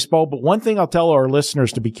with the baseball. But one thing I'll tell our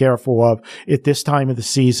listeners to be careful of at this time of the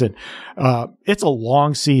season, it's a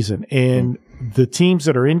long season, and the teams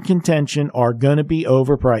that are in contention are going to be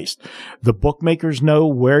overpriced. The bookmakers know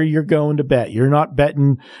where you're going to bet. You're not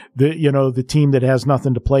betting the team that has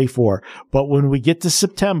nothing to play for. But when we get to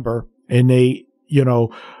September and they,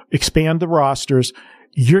 expand the rosters,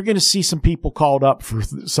 you're going to see some people called up for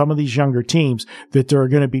some of these younger teams that there are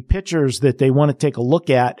going to be pitchers that they want to take a look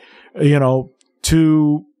at,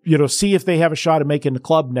 to, see if they have a shot at making the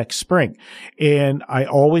club next spring. And I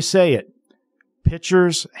always say it.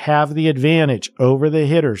 Pitchers have the advantage over the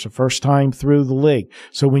hitters the first time through the league.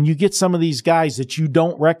 So when you get some of these guys that you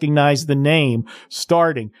don't recognize the name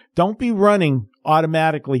starting, don't be running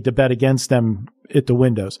automatically to bet against them at the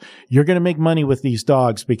windows. You're going to make money with these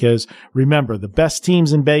dogs because remember, the best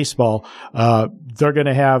teams in baseball, they're going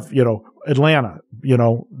to have, Atlanta,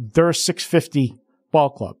 they're a 650 ball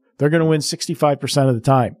club. They're going to win 65% of the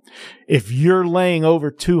time. If you're laying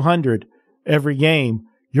over 200 every game,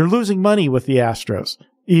 you're losing money with the Astros,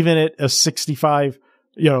 even at a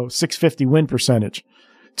 650 win percentage.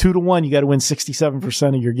 2-1, you got to win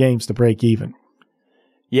 67% of your games to break even.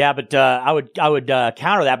 Yeah, but I would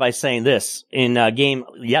counter that by saying this. In a game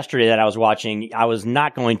yesterday that I was watching, I was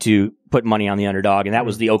not going to put money on the underdog, and that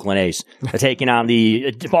was the Oakland A's taking on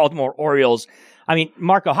the Baltimore Orioles. I mean,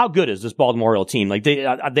 Marco, how good is this Baltimore Orioles team? Like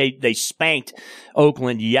they spanked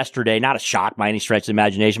Oakland yesterday. Not a shock by any stretch of the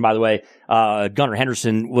imagination, by the way. Gunnar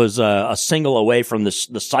Henderson was a single away from the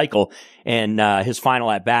cycle, and his final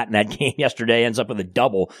at bat in that game yesterday ends up with a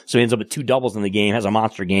double. So he ends up with 2 doubles in the game, has a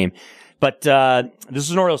monster game. But this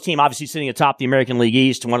is an Orioles team obviously sitting atop the American League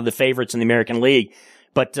East, one of the favorites in the American League,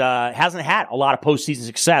 but hasn't had a lot of postseason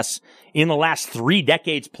success in the last 3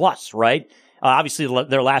 decades plus, right? Obviously,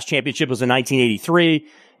 their last championship was in 1983.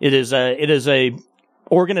 It is a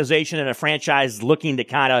organization and a franchise looking to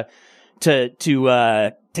kind of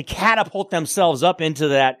to catapult themselves up into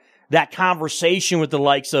that conversation with the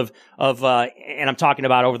likes of, and I'm talking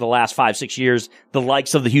about over the last 5-6 years, the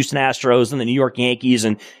likes of the Houston Astros and the New York Yankees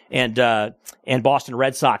and Boston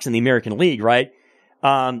Red Sox in the American League, right?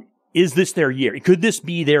 Is this their year? Could this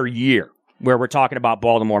be their year where we're talking about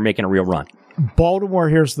Baltimore making a real run? Baltimore,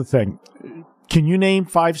 here's the thing. Can you name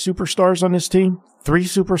 5 superstars on this team? 3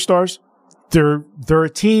 superstars? They're a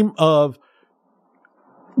team of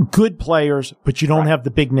good players, but you don't have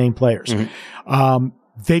the big name players. Mm-hmm.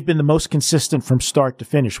 They've been the most consistent from start to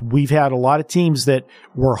finish. We've had a lot of teams that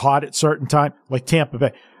were hot at certain time, like Tampa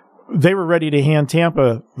Bay. They were ready to hand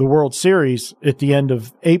Tampa the World Series at the end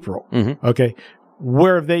of April. Mm-hmm. Okay.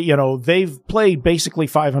 Where they've played basically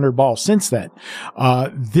 500 balls since then.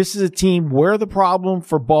 This is a team where the problem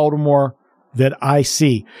for Baltimore that I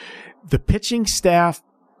see, the pitching staff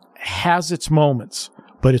has its moments,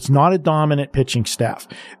 but it's not a dominant pitching staff.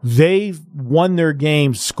 They've won their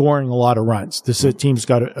games scoring a lot of runs. This team's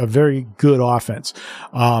got a very good offense.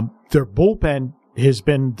 Their bullpen has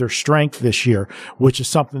been their strength this year, which is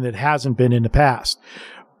something that hasn't been in the past.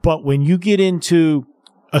 But when you get into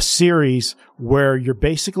a series where you're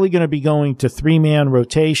basically going to be going to 3-man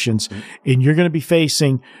rotations and you're going to be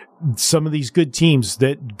facing some of these good teams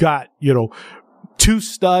that got, 2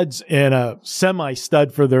 studs and a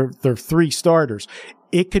semi-stud for their 3 starters,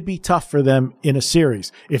 it could be tough for them in a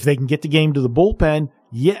series. If they can get the game to the bullpen,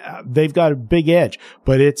 yeah, they've got a big edge,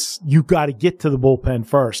 but you got to get to the bullpen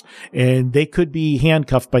first. And they could be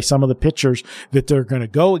handcuffed by some of the pitchers that they're going to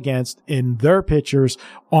go against, and their pitchers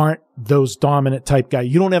aren't those dominant type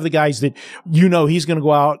guys. You don't have the guys that, he's going to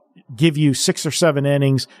go out, give you 6 or 7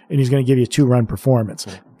 innings, and he's going to give you a 2-run performance.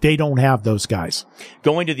 They don't have those guys.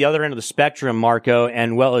 Going to the other end of the spectrum, Marco,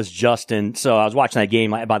 and well as Justin. So I was watching that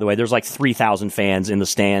game, by the way. There's like 3,000 fans in the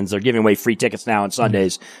stands. They're giving away free tickets now on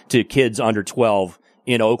Sundays to kids under 12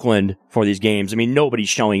 in Oakland for these games. I mean, nobody's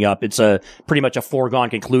showing up. It's pretty much a foregone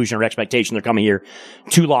conclusion or expectation they're coming here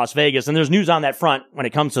to Las Vegas. And there's news on that front when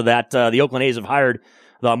it comes to that. The Oakland A's have hired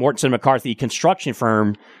the Mortensen McCarthy construction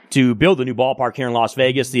firm to build a new ballpark here in Las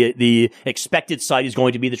Vegas. The expected site is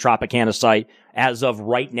going to be the Tropicana site as of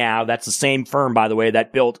right now. That's the same firm, by the way,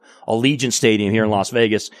 that built Allegiant Stadium here in Las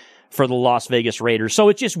Vegas for the Las Vegas Raiders. So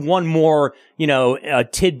it's just one more, a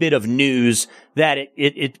tidbit of news that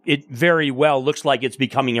it very well looks like it's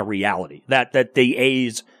becoming a reality, that the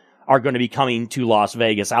A's are going to be coming to Las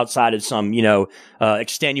Vegas outside of some,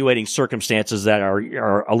 extenuating circumstances that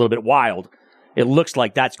are a little bit wild. It looks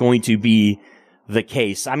like that's going to be the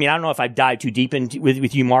case. I mean, I don't know if I've dived too deep into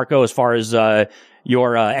with you, Marco, as far as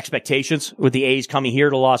your expectations with the A's coming here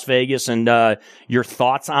to Las Vegas and your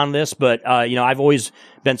thoughts on this. But I've always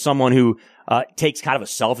been someone who takes kind of a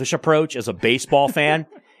selfish approach as a baseball fan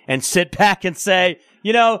and sit back and say,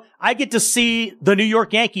 I get to see the New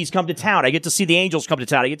York Yankees come to town. I get to see the Angels come to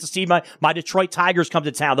town. I get to see my Detroit Tigers come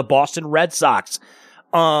to town, the Boston Red Sox.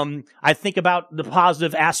 I think about the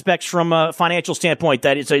positive aspects from a financial standpoint,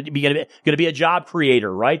 that it's going to be a job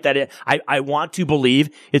creator, right? That I want to believe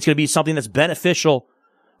it's going to be something that's beneficial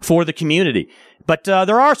for the community. But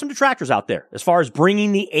there are some detractors out there as far as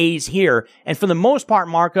bringing the A's here. And for the most part,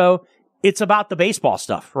 Marco, it's about the baseball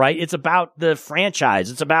stuff, right? It's about the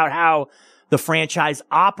franchise. It's about how the franchise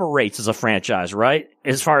operates as a franchise, right?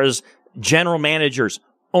 As far as general managers,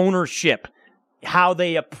 ownership, how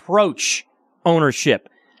they approach ownership,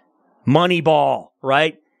 Moneyball,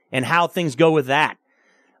 right? And how things go with that.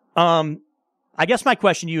 I guess my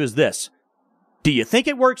question to you is this. Do you think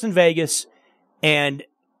it works in Vegas? And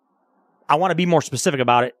I want to be more specific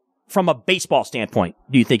about it. From a baseball standpoint,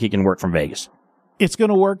 do you think it can work from Vegas? It's going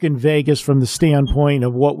to work in Vegas from the standpoint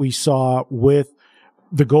of what we saw with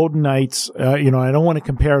the Golden Knights. I don't want to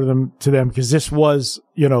compare them to them because this was,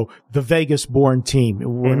 the Vegas-born team.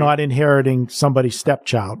 We're not inheriting somebody's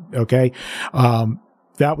stepchild, okay?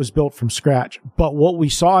 That was built from scratch. But what we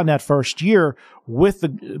saw in that first year with the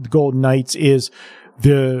Golden Knights is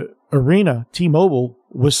the arena, T-Mobile,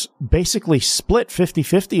 was basically split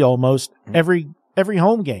 50-50 almost every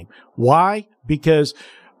home game. Why? Because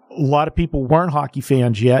a lot of people weren't hockey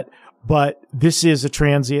fans yet, but this is a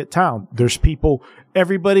transient town. There's people,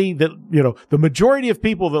 everybody that, the majority of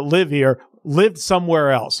people that live here lived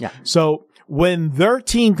somewhere else. Yeah. So when their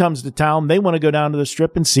team comes to town, they want to go down to the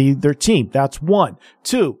Strip and see their team. That's one.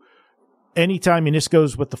 Two, anytime, and this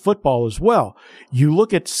goes with the football as well, you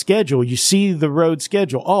look at the schedule, you see the road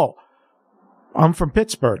schedule. Oh, I'm from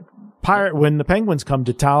Pittsburgh. When the Penguins come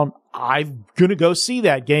to town, I'm going to go see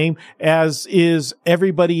that game, as is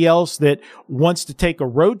everybody else that wants to take a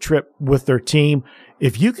road trip with their team.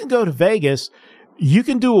 If you can go to Vegas, you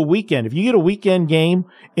can do a weekend. If you get a weekend game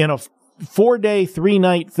in a 4-day,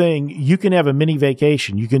 3-night thing, you can have a mini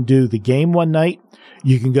vacation. You can do the game one night.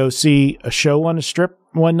 You can go see a show on a strip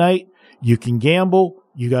one night. You can gamble.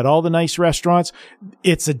 You got all the nice restaurants.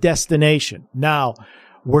 It's a destination. Now,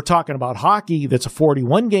 we're talking about hockey that's a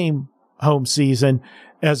 41 game home season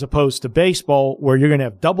as opposed to baseball where you're going to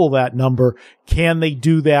have double that number. Can they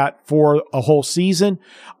do that for a whole season?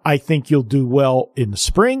 I think you'll do well in the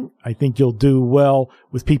spring. I think you'll do well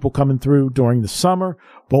with people coming through during the summer.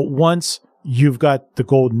 But once you've got the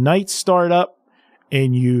Golden Knights start up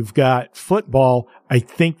and you've got football, I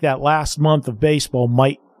think that last month of baseball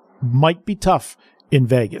might be tough in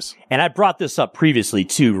Vegas. And I brought this up previously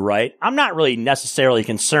too, right? I'm not really necessarily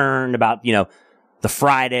concerned about, the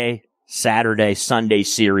Friday, Saturday, Sunday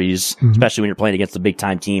series, especially when you're playing against the big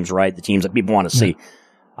time teams, right? The teams that people want to see.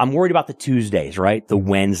 I'm worried about the Tuesdays, right? The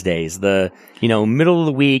Wednesdays, the, middle of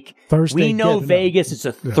the week. Thursday. We know Vegas, it's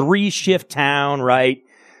a 3-shift town, right?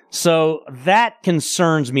 So that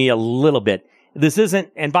concerns me a little bit. This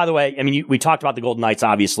isn't, and by the way, I mean, we talked about the Golden Knights,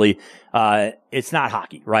 obviously. It's not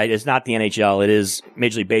hockey, right? It's not the NHL. It is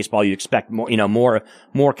Major League Baseball. You expect more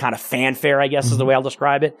kind of fanfare, I guess is the way I'll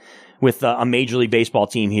describe it. With a Major League Baseball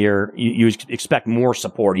team here, you expect more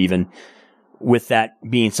support even with that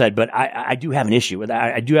being said. But I do have an issue with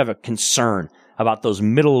that. I do have a concern about those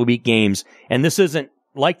middle of the week games. And this isn't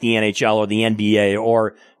like the NHL or the NBA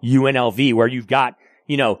or UNLV where you've got,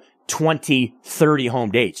 20, 30 home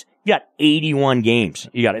dates. You got 81 games.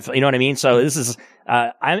 You got it. You know what I mean? So this is,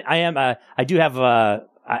 I do have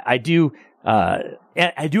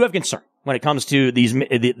concern when it comes to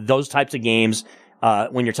those types of games.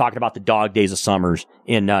 When you're talking about the dog days of summers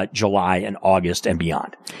in July and August and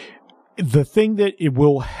beyond. The thing that it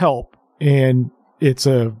will help, and it's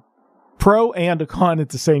a pro and a con at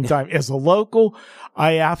the same time. As a local,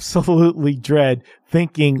 I absolutely dread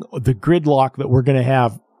thinking the gridlock that we're going to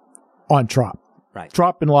have on Trop. Right.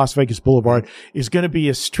 Trop in Las Vegas Boulevard is going to be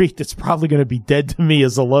a street that's probably going to be dead to me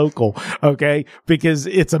as a local, okay? Because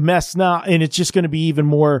it's a mess now, and it's just going to be even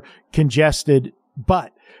more congested.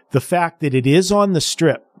 But the fact that it is on the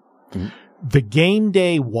Strip, the game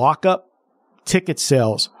day walk-up ticket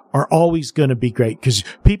sales are always going to be great because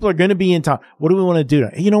people are going to be in town. What do we want to do?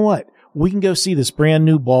 Hey, you know what? We can go see this brand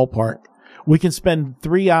new ballpark. We can spend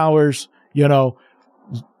 3 hours,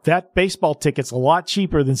 that baseball ticket's a lot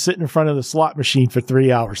cheaper than sitting in front of the slot machine for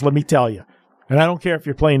 3 hours, let me tell you. And I don't care if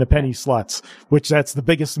you're playing the penny slots, which that's the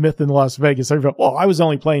biggest myth in Las Vegas. Everybody, I was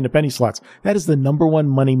only playing the penny slots. That is the number one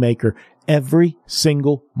moneymaker every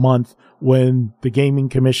single month when the Gaming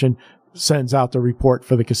Commission sends out the report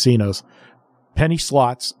for the casinos. Penny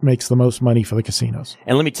slots makes the most money for the casinos.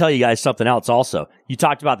 And let me tell you guys something else also. You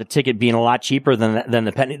talked about the ticket being a lot cheaper than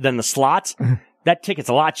the slots. That ticket's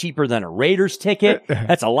a lot cheaper than a Raiders ticket.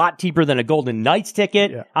 That's a lot cheaper than a Golden Knights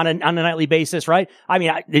ticket on a nightly basis, right? I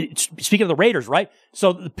mean, speaking of the Raiders, right?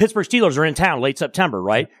 So the Pittsburgh Steelers are in town late September,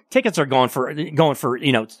 right? Tickets are going for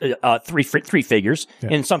three figures,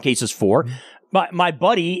 in some cases 4. My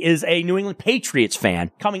buddy is a New England Patriots fan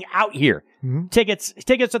coming out here. Tickets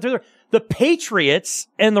are through there. The Patriots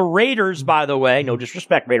and the Raiders, by the way, no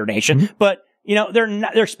disrespect, Raider Nation, but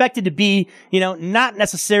they're expected to be, not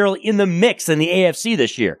necessarily in the mix in the AFC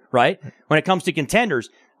this year, right? When it comes to contenders,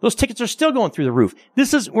 those tickets are still going through the roof.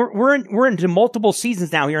 We're into multiple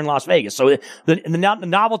seasons now here in Las Vegas. So the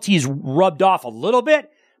novelty's rubbed off a little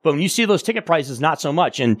bit, but when you see those ticket prices, not so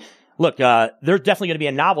much. And look, there's definitely going to be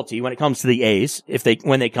a novelty when it comes to the A's if and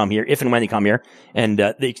when they come here, and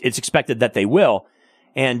it's expected that they will.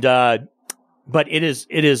 And but it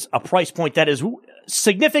is a price point that is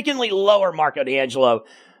significantly lower, Marco D'Angelo,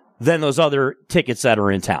 than those other tickets that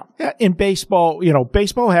are in town. Yeah, in baseball,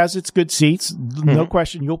 baseball has its good seats. No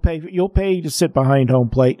question. You'll pay to sit behind home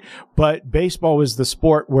plate, but baseball is the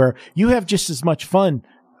sport where you have just as much fun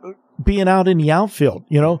being out in the outfield,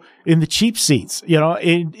 in the cheap seats,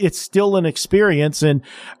 it's still an experience. And,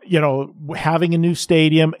 having a new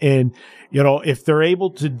stadium and, if they're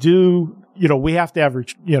able to do, we have to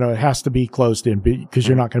average, it has to be closed in because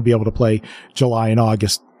you're not going to be able to play July and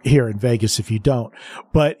August here in Vegas if you don't.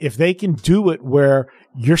 But if they can do it where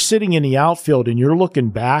you're sitting in the outfield and you're looking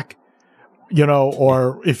back,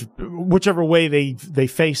 or if whichever way they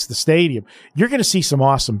face the stadium, you're going to see some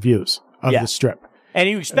awesome views of the Strip. And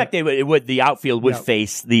you expect the outfield would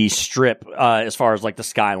face the Strip, as far as like the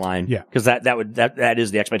skyline. Yeah. Cause that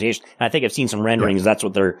is the expectation. And I think I've seen some renderings. That's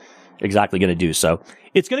what they're exactly going to do. So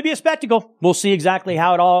it's going to be a spectacle. We'll see exactly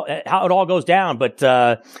how it all goes down. But,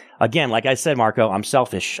 again, like I said, Marco, I'm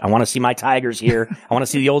selfish. I want to see my Tigers here. I want to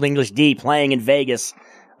see the Old English D playing in Vegas.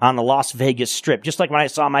 on the Las Vegas Strip. Just like when I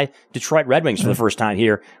saw my Detroit Red Wings for the first time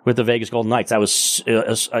here with the Vegas Golden Knights. That was,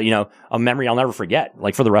 a memory I'll never forget,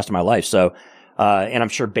 like for the rest of my life. So, and I'm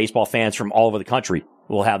sure baseball fans from all over the country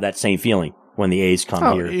will have that same feeling when the A's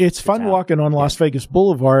come here. It's fun walking on Las Vegas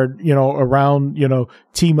Boulevard, around,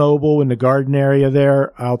 T-Mobile in the Garden area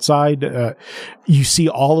there outside. You see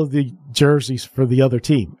all of the jerseys for the other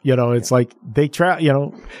team. It's like they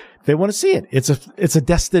they want to see it. It's a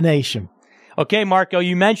destination. Okay, Marco,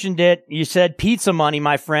 you mentioned it. You said pizza money,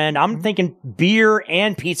 my friend. I'm thinking beer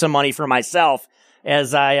and pizza money for myself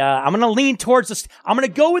as I'm going to lean towards this. I'm going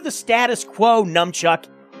to go with the status quo, Numchuck.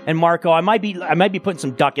 And Marco, I might be putting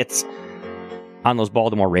some ducats on those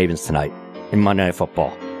Baltimore Ravens tonight in Monday Night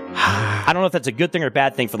Football. I don't know if that's a good thing or a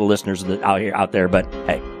bad thing for the listeners out there, but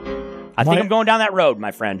hey, I think I'm going down that road, my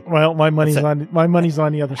friend. Well, my money's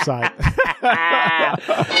on the other side.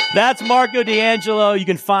 That's Marco D'Angelo. You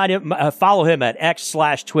can find him, follow him at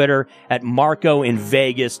X/Twitter at Marco in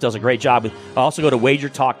Vegas. Does a great job. Also go to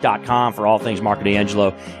wagertalk.com for all things Marco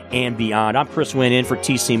D'Angelo and beyond. I'm Chris Winn in for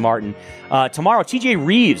TC Martin. Tomorrow, TJ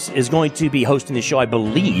Reeves is going to be hosting the show, I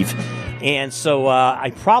believe. And so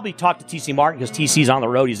I probably talked to TC Martin because TC's on the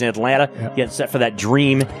road. He's in Atlanta. Yep. Getting set for that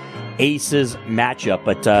Dream Aces matchup.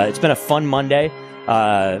 But it's been a fun Monday.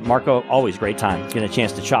 Marco, always great time getting a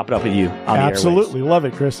chance to chop it up with you on the Absolutely. airwaves. Love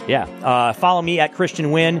it, Chris. Yeah. Follow me at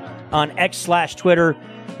Christian Winn on X/Twitter.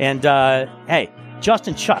 And hey,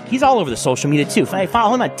 Justin Chuck, he's all over the social media too. Hey,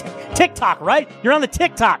 follow him on TikTok, right? You're on the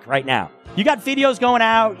TikTok right now. You got videos going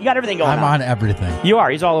out. You got everything going on. I'm on everything. You are.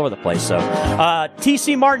 He's all over the place. So,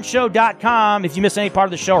 tcmartinshow.com. If you miss any part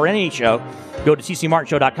of the show or any show, go to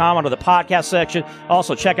tcmartinshow.com under the podcast section.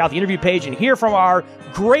 Also, check out the interview page and hear from our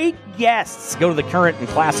great guests. Go to the current and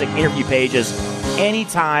classic interview pages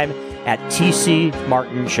anytime at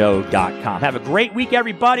tcmartinshow.com. Have a great week,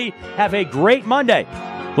 everybody. Have a great Monday.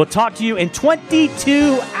 We'll talk to you in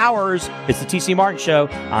 22 hours. It's the TC Martin Show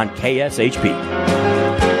on KSHP.